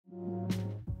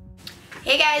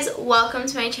Hey guys, welcome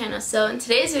to my channel. So in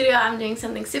today's video I'm doing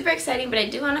something super exciting, but I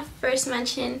do want to first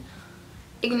mention,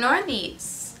 ignore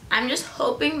these. I'm just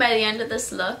hoping by the end of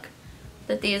this look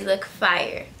that these look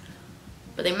fire,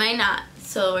 but they might not,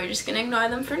 so we're just gonna ignore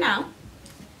them for now.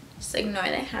 Just ignore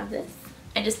that I have this.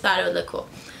 I just thought it would look cool.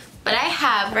 But I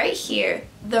have right here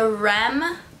the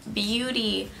REM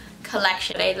Beauty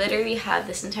collection. I literally have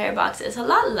this entire box. It's a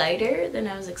lot lighter than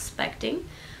I was expecting.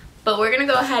 But we're going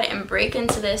to go ahead and break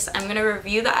into this. I'm going to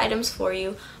review the items for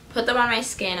you, put them on my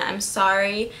skin. I'm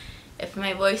sorry if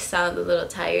my voice sounds a little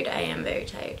tired. I am very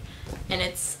tired. And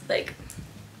it's like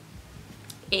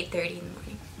 8:30 in the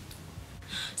morning.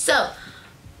 So,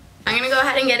 I'm going to go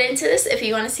ahead and get into this. If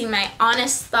you want to see my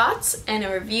honest thoughts and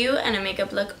a review and a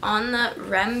makeup look on the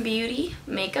REM Beauty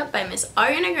makeup by Miss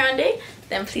Ariana Grande,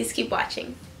 then please keep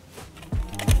watching.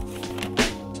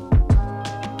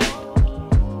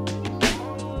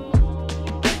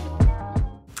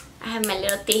 I have my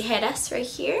little tijeras right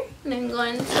here, and I'm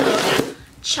going to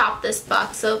chop this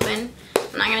box open.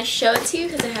 I'm not going to show it to you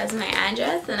because it has my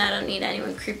address and I don't need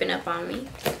anyone creeping up on me.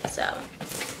 So,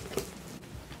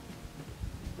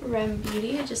 REM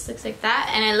Beauty, it just looks like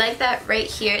that. And I like that right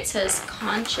here it says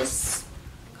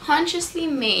consciously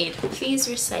made, please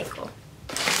recycle.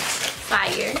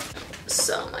 Fire.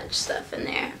 So much stuff in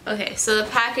there. Okay, so the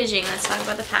packaging, let's talk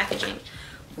about the packaging.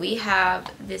 We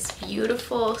have this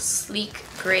beautiful sleek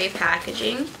gray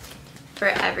packaging for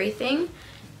everything,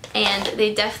 and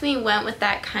they definitely went with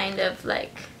that kind of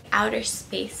like outer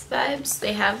space vibes.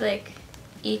 They have like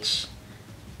each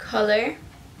color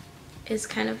is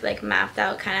kind of like mapped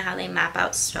out, kind of how they map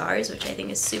out stars, which I think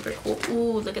is super cool.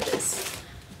 Ooh, look at this.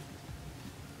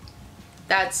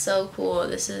 That's so cool.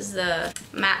 This is the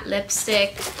matte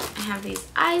lipstick. I have these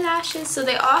eyelashes. So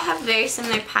they all have very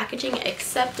similar packaging,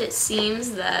 except it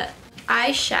seems that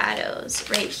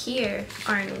eyeshadows right here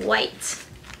are in white.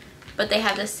 But they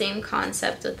have the same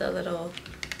concept with the little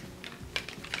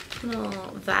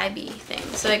vibey thing.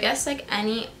 So I guess like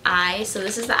any eye, so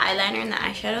this is the eyeliner and the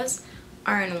eyeshadows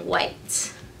are in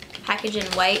white. Packaged in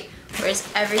white, whereas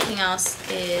everything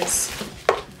else is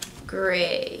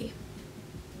gray.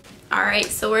 Alright,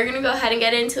 so we're going to go ahead and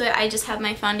get into it. I just have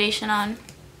my foundation on.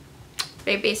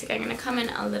 Very basic. I'm going to come in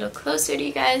a little closer to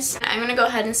you guys. I'm going to go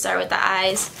ahead and start with the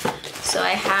eyes. So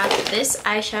I have this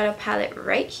eyeshadow palette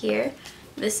right here.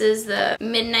 This is the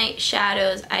Midnight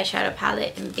Shadows eyeshadow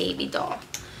palette in Baby Doll.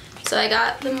 So I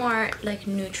got the more like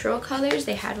neutral colors.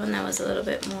 They had one that was a little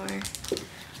bit more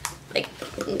like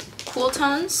cool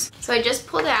tones. So I just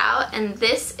pulled it out and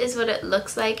this is what it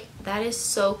looks like. That is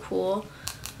so cool.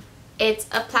 It's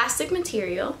a plastic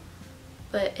material,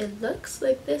 but it looks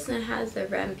like this, and it has the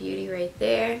REM Beauty right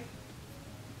there.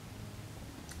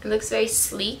 It looks very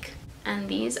sleek, and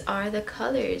these are the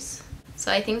colors.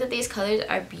 So I think that these colors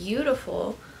are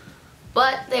beautiful,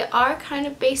 but they are kind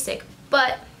of basic.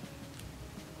 But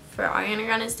for Ariana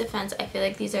Grande's defense, I feel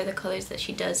like these are the colors that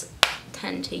she does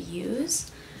tend to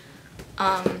use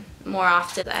more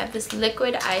often. I have this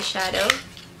liquid eyeshadow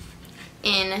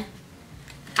in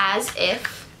As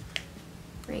If.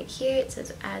 Right here it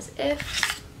says As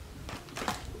If.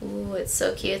 Ooh, it's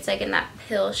so cute. It's like in that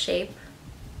pill shape.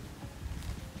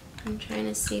 I'm trying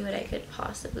to see what I could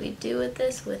possibly do with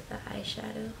this with the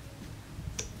eyeshadow.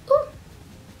 Ooh!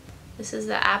 This is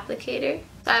the applicator.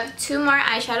 So I have two more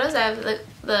eyeshadows. I have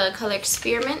the color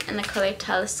Experiment and the color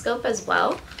Telescope as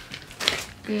well.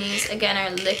 And these again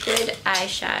are liquid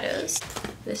eyeshadows.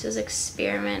 This is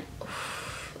Experiment. Ooh,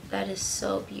 that is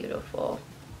so beautiful.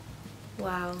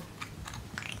 Wow.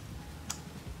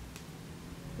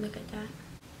 Look at that.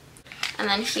 And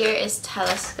then here is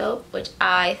Telescope, which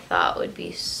I thought would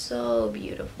be so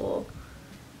beautiful.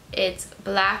 It's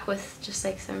black with just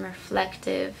like some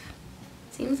reflective,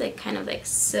 seems like kind of like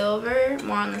silver,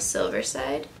 more on the silver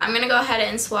side. I'm gonna go ahead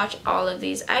and swatch all of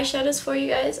these eyeshadows for you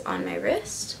guys on my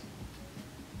wrist.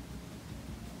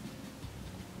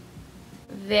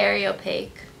 Very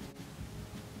opaque.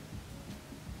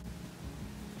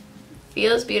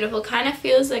 Feels beautiful, kind of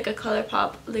feels like a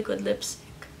ColourPop liquid lipstick.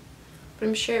 But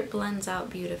I'm sure it blends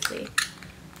out beautifully.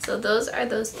 So those are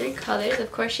those three colors.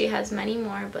 Of course she has many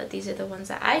more, but these are the ones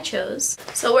that I chose.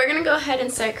 So we're gonna go ahead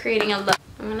and start creating a look.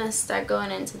 I'm gonna start going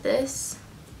into this.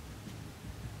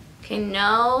 Okay,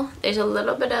 no, there's a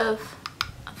little bit of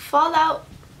fallout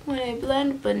when I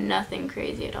blend, but nothing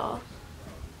crazy at all.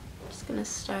 I'm just gonna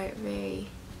start very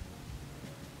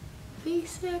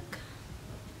basic.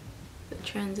 The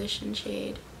transition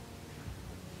shade.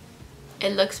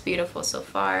 It looks beautiful so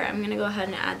far. I'm gonna go ahead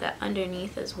and add that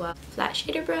underneath as well. Flat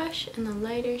shader brush and the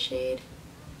lighter shade.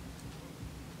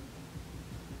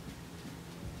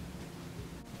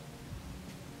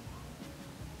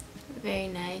 Very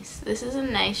nice. This is a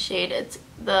nice shade. It's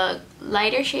the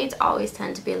lighter shades always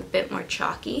tend to be a bit more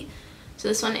chalky. So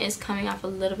this one is coming off a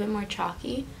little bit more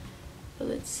chalky. But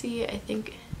let's see, I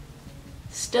think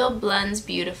still blends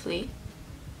beautifully.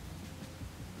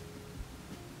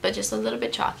 But just a little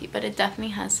bit chalky, but it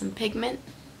definitely has some pigment.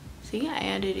 See, I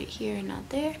added it here and not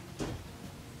there.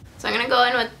 So I'm going to go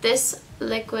in with this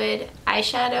liquid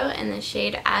eyeshadow in the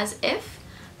shade As If.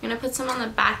 I'm going to put some on the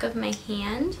back of my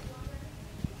hand.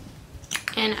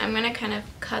 And I'm going to kind of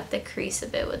cut the crease a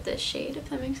bit with this shade, if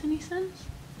that makes any sense.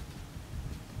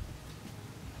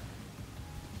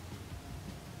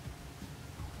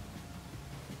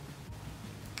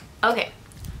 Okay,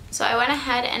 so I went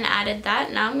ahead and added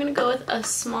that. Now I'm going to go with a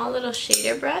small little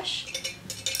shader brush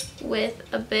with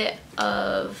a bit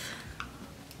of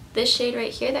this shade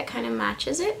right here that kind of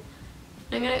matches it.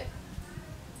 I'm going to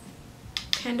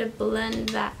kind of blend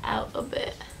that out a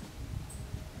bit.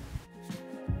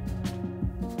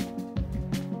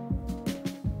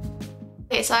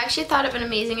 Okay, so I actually thought of an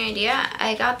amazing idea.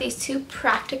 I got these two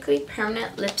practically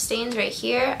permanent lip stains right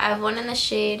here. I have one in the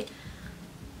shade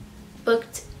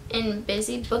Booked and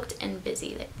Busy,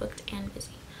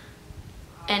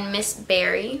 and Miss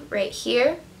Berry right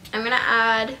here. I'm gonna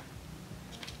add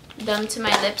them to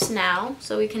my lips now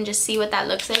so we can just see what that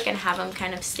looks like and have them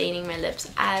kind of staining my lips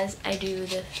as I do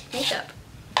the makeup.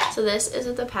 So this is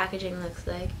what the packaging looks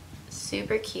like.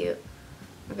 Super cute,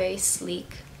 very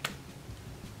sleek,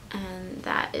 and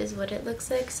that is what it looks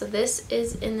like. So this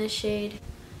is in the shade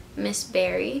Miss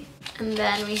Berry, and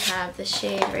then we have the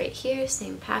shade right here,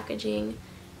 same packaging,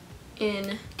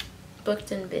 in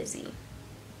Booked and Busy.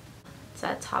 It's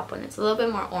that top one. It's a little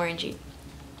bit more orangey.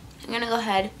 I'm gonna go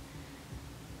ahead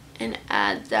and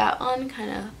add that on kind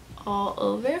of all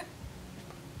over.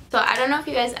 So I don't know if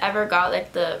you guys ever got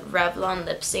like the Revlon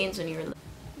lip stains when you were,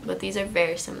 but these are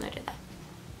very similar to that.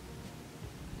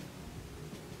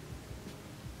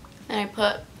 And I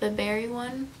put the berry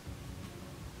one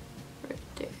right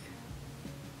there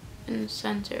in the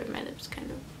center of my lips, kind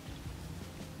of.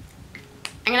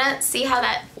 I'm gonna see how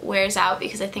that wears out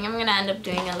because I think I'm gonna end up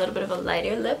doing a little bit of a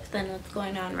lighter lip than what's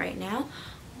going on right now.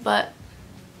 But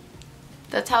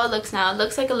that's how it looks now. It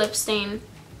looks like a lip stain,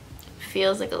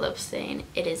 feels like a lip stain.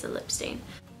 It is a lip stain.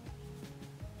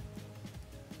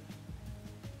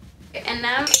 And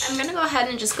now I'm gonna go ahead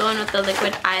and just go in with the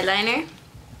liquid eyeliner,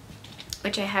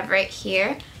 which I have right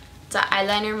here. It's an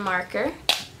eyeliner marker.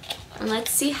 And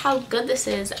let's see how good this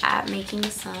is at making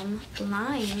some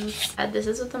lines. This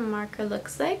is what the marker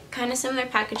looks like. Kind of similar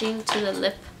packaging to the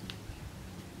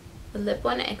lip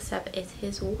one, except it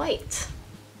is white.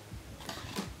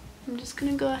 I'm just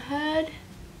gonna go ahead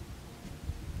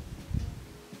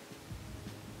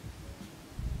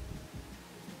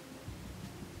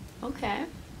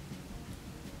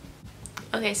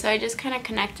okay, so I just kind of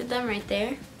connected them right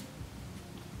there.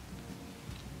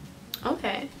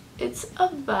 Okay, it's a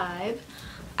vibe.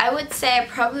 I would say I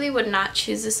probably would not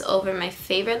choose this over my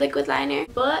favorite liquid liner,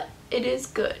 but it is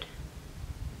good.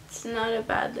 It's not a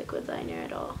bad liquid liner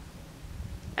at all.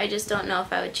 I just don't know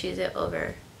if I would choose it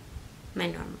over my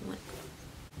normal one.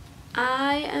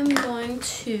 I am going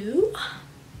to,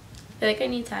 I feel like I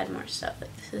need to add more stuff.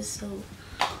 Like, this is so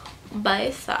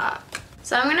basic.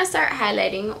 So I'm going to start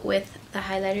highlighting with the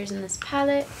highlighters in this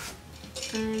palette.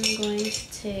 I'm going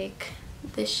to take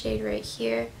this shade right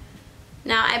here.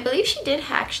 Now I believe she did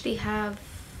actually have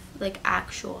like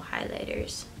actual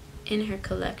highlighters in her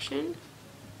collection,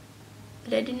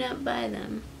 but I did not buy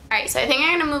them. Alright, so I think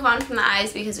I'm going to move on from the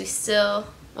eyes because we still,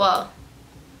 well,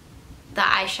 the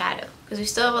eyeshadow, because we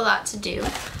still have a lot to do.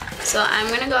 So I'm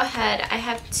going to go ahead. I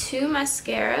have two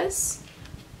mascaras.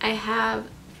 I have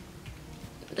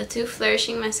the two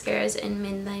Flourishing mascaras in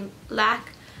Midnight Black.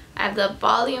 I have the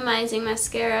volumizing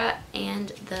mascara and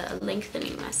the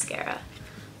lengthening mascara.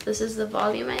 This is the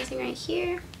volumizing right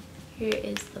here. Here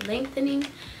is the lengthening,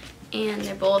 and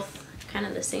they're both kind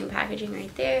of the same packaging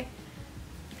right there.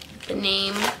 The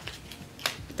name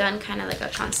done kind of like a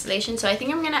constellation. So I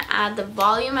think I'm gonna add the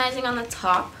volumizing on the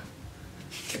top,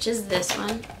 which is this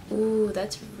one. Ooh,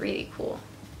 that's really cool.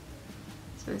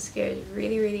 This mascara is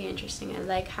really, really interesting. I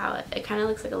like how it kind of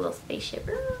looks like a little spaceship.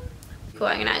 Cool,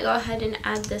 I'm gonna go ahead and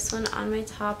add this one on my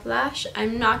top lash.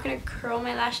 I'm not gonna curl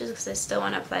my lashes because I still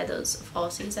want to apply those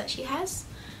falsies that she has.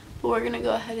 But we're gonna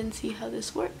go ahead and see how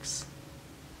this works.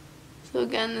 So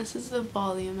again, this is the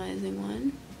volumizing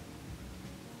one.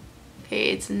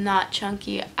 Okay, it's not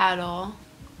chunky at all.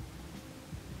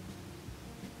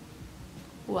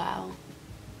 Wow.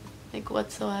 Like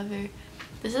whatsoever.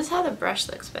 This is how the brush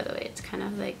looks, by the way. It's kind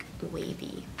of like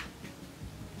wavy.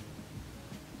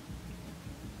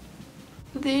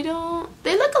 They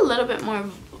look look a little bit more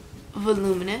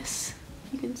voluminous.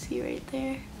 You can see right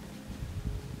there.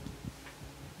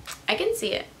 I can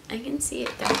see it. I can see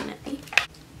it definitely.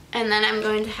 And then I'm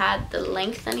going to add the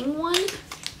lengthening one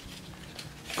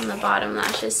on the bottom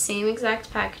lashes. Same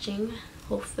exact packaging.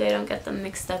 Hopefully I don't get them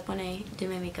mixed up when I do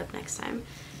my makeup next time.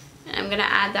 And I'm going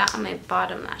to add that on my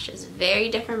bottom lashes. Very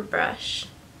different brush.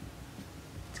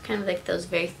 It's kind of like those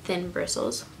very thin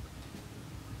bristles.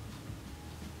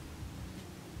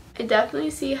 I definitely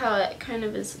see how it kind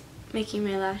of is making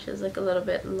my lashes look a little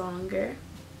bit longer.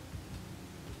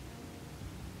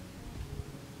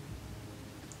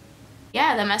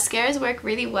 Yeah, the mascaras work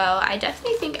really well. I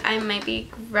definitely think I might be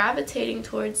gravitating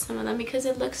towards some of them because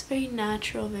it looks very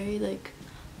natural, very like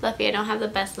fluffy. I don't have the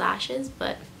best lashes,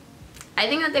 but I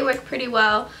think that they work pretty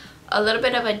well. A little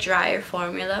bit of a drier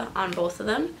formula on both of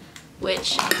them,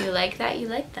 which if you like that, you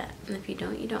like that. And if you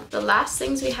don't, you don't. The last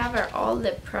things we have are all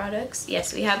lip products.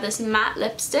 Yes, we have this matte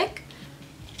lipstick.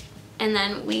 And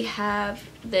then we have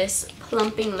this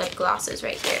plumping lip glosses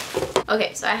right here.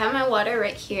 Okay, so I have my water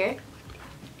right here.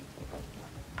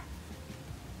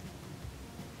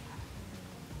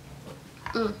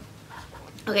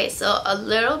 Okay, so a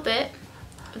little bit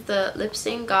of the lip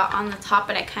stain got on the top,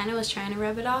 but I kind of was trying to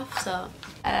rub it off, so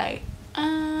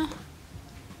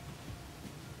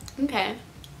okay.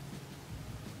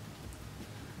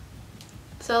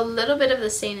 So a little bit of the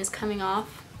stain is coming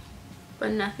off,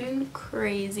 but nothing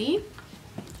crazy.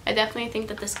 I definitely think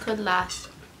that this could last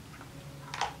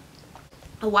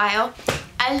a while.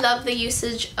 I love the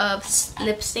usage of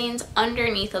lip stains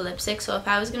underneath a lipstick. So if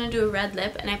I was going to do a red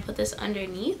lip and I put this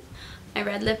underneath, my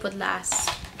red lip would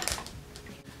last.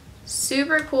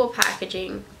 Super cool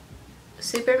packaging.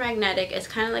 Super magnetic. It's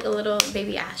kind of like a little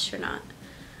baby astronaut.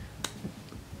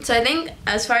 So I think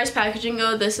as far as packaging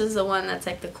go, this is the one that's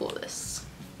like the coolest.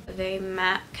 A very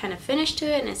matte kind of finish to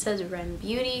it, and it says REM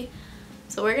Beauty.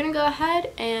 So we're going to go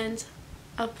ahead and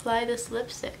apply this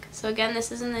lipstick. So again,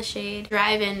 this is in the shade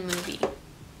Drive-In Movie.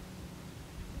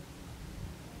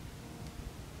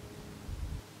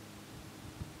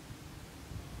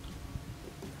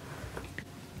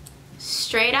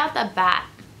 Straight out the bat,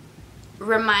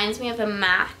 reminds me of a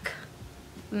MAC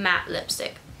matte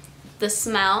lipstick. The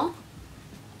smell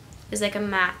is like a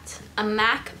matte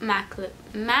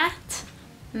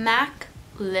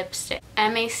lipstick.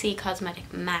 MAC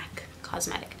Cosmetic, MAC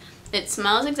Cosmetic. It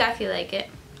smells exactly like it.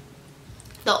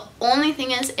 The only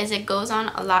thing is it goes on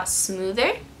a lot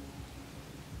smoother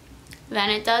than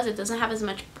it does. It doesn't have as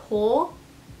much pull,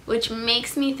 which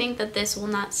makes me think that this will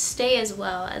not stay as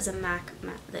well as a MAC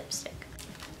matte lipstick.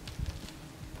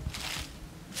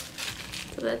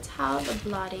 So that's how the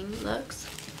blotting looks.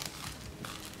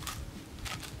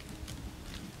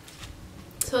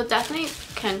 So it definitely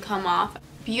can come off.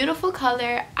 Beautiful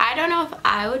color. I don't know if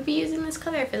I would be using this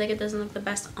color. I feel like it doesn't look the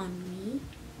best on me,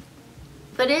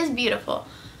 but it is beautiful.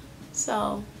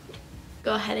 So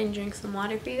go ahead and drink some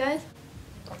water for you guys.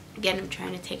 Again, I'm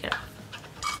trying to take it off.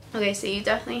 Okay, so you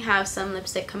definitely have some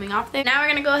lipstick coming off there. Now we're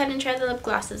gonna go ahead and try the lip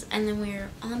glosses, and then we're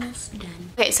almost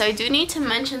done. Okay, so I do need to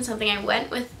mention something. I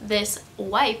went with this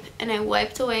wipe and I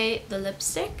wiped away the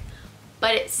lipstick,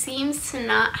 but it seems to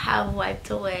not have wiped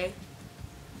away,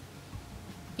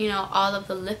 you know, all of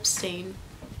the lip stain.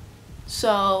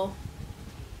 So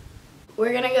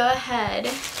we're gonna go ahead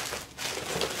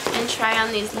and try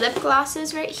on these lip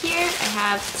glosses right here. I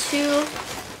have two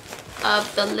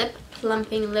of the lip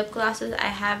plumping lip glosses. I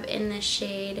have in the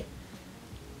shade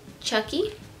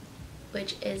Chucky,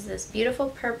 which is this beautiful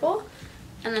purple,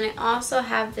 and then I also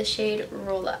have the shade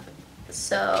Roll Up.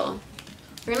 So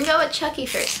we're gonna go with Chucky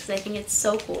first because I think it's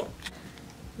so cool.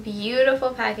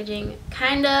 Beautiful packaging,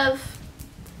 kind of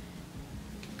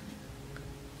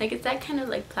like, it's that kind of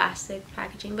like plastic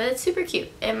packaging, but it's super cute.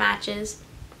 It matches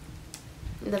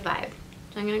the vibe.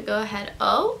 So I'm gonna go ahead.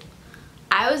 Oh,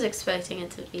 I was expecting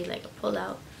it to be like a pull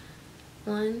out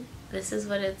one. This is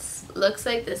what it looks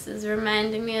like. This is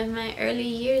reminding me of my early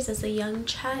years as a young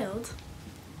child.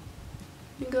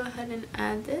 Let me go ahead and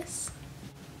add this.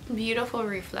 Beautiful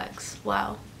reflex.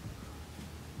 Wow.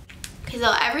 Okay,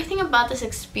 so everything about this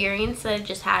experience that I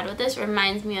just had with this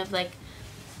reminds me of like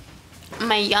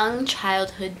my young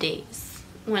childhood days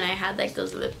when I had like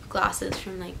those lip glosses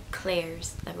from like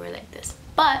Claire's that were like this.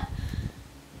 But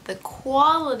the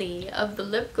quality of the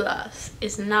lip gloss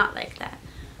is not like that.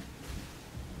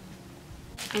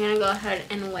 I'm gonna go ahead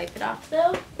and wipe it off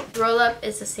though. Roll Up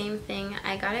is the same thing.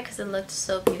 I got it because it looked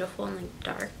so beautiful and like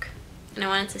dark, and I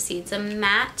wanted to see. It's a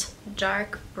matte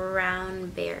dark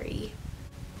brown berry.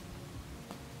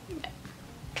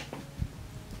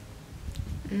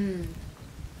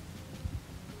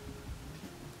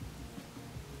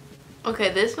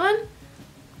 Okay, this one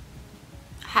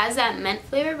has that mint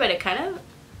flavor, but it kind of,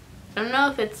 I don't know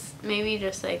if it's maybe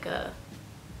just like a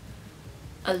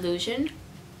illusion,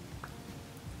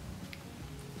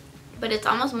 but it's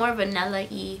almost more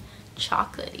vanilla-y,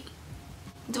 chocolatey.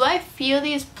 Do I feel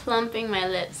these plumping my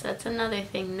lips? That's another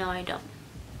thing. No, I don't.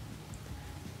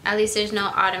 At least there's no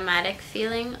automatic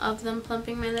feeling of them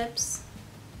plumping my lips.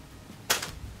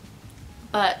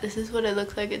 But this is what it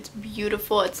looks like. It's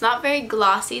beautiful. It's not very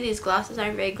glossy. These glosses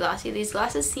aren't very glossy. These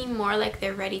glosses seem more like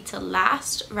they're ready to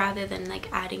last rather than like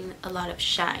adding a lot of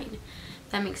shine.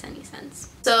 If that makes any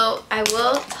sense. So I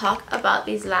will talk about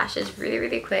these lashes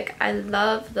really quick. I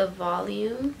love the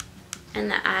volume and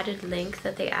the added length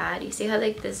that they add. You see how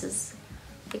like this is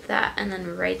like that, and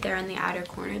then right there on the outer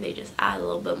corner they just add a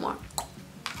little bit more.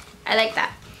 I like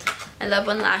that. I love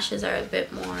when lashes are a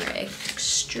bit more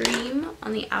extreme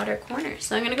on the outer corner.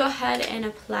 So I'm going to go ahead and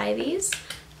apply these,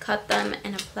 cut them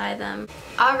and apply them.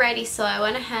 Alrighty, so I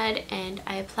went ahead and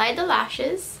I applied the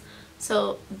lashes.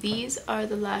 So these are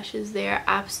the lashes. They are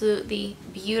absolutely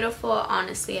beautiful.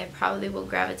 Honestly, I probably will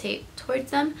gravitate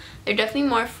towards them. They're definitely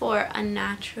more for a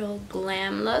natural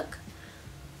glam look.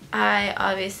 I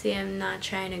obviously am not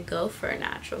trying to go for a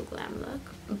natural glam look,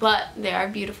 but they are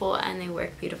beautiful and they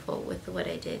work beautiful with what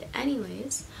I did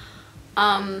anyways.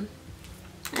 I'm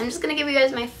just gonna give you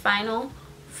guys my final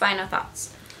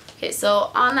thoughts. Okay,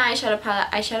 so on the eyeshadow palette,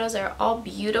 eyeshadows are all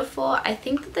beautiful. I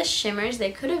think that the shimmers,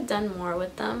 they could have done more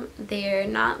with them. They're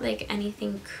not like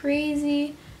anything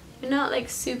crazy. They're not like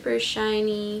super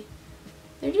shiny.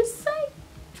 They're just like,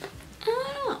 I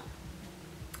don't know.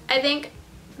 I think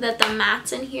that the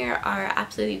mattes in here are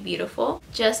absolutely beautiful.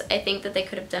 Just, I think that they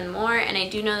could have done more, and I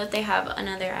do know that they have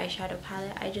another eyeshadow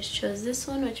palette. I just chose this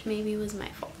one, which maybe was my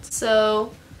fault.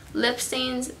 So, lip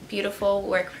stains, beautiful,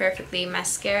 work perfectly.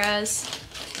 Mascaras,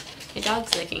 my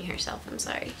dog's licking herself, I'm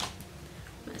sorry.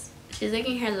 She's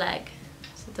licking her leg,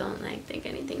 so don't like think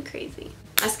anything crazy.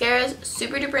 Mascaras,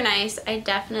 super duper nice. I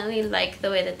definitely like the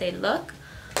way that they look.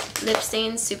 Lip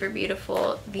stains, super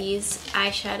beautiful. These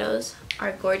eyeshadows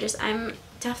are gorgeous. I'm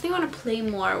definitely want to play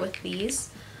more with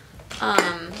these.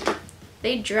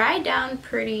 They dry down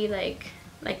pretty like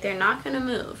they're not gonna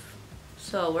move,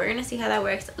 so we're gonna see how that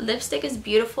works. Lipstick is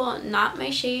beautiful, not my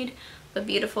shade, but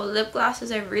beautiful. Lip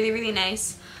glosses are really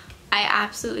nice. I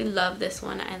absolutely love this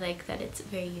one. I like that it's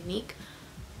very unique.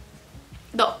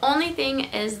 The only thing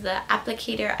is the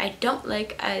applicator I don't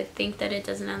like. I think that it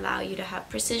doesn't allow you to have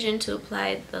precision to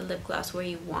apply the lip gloss where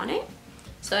you want it.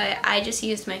 So I just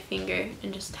used my finger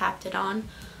and just tapped it on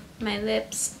my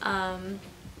lips.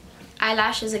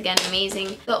 Eyelashes, again,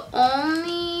 amazing. The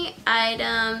only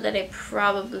item that I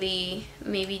probably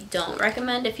maybe don't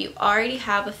recommend, if you already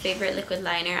have a favorite liquid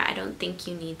liner, I don't think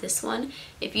you need this one.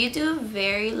 If you do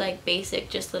very like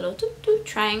basic, just little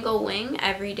triangle wing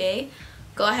every day,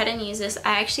 go ahead and use this.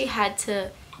 I actually had to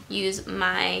use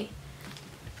my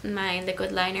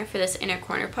liquid liner for this inner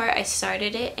corner part. I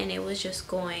started it and it was just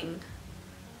going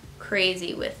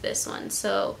crazy with this one.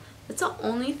 So that's the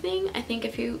only thing. I think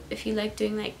if you like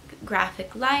doing like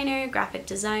graphic liner, graphic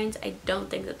designs, I don't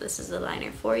think that this is the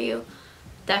liner for you.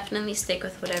 Definitely stick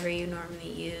with whatever you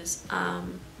normally use.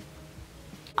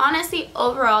 Honestly,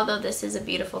 overall though, this is a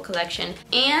beautiful collection,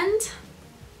 and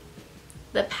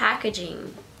the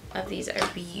packaging of these are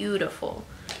beautiful.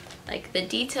 Like the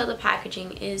detail, the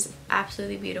packaging is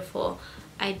absolutely beautiful.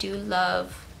 I do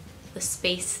love the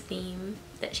space theme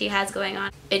that she has going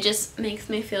on. It just makes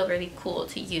me feel really cool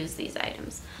to use these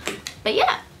items. But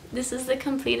yeah, this is the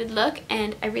completed look,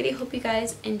 and I really hope you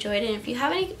guys enjoyed it. And if you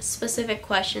have any specific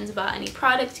questions about any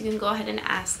products, you can go ahead and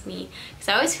ask me, because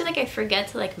I always feel like I forget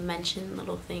to like mention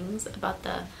little things about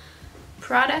the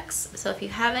products. So if you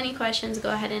have any questions,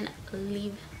 go ahead and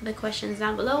leave the questions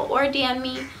down below or DM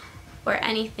me or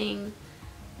anything.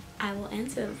 I will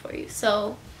answer them for you.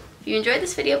 So if you enjoyed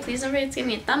this video, please don't forget to give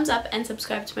me a thumbs up and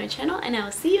subscribe to my channel, and I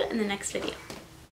will see you in the next video.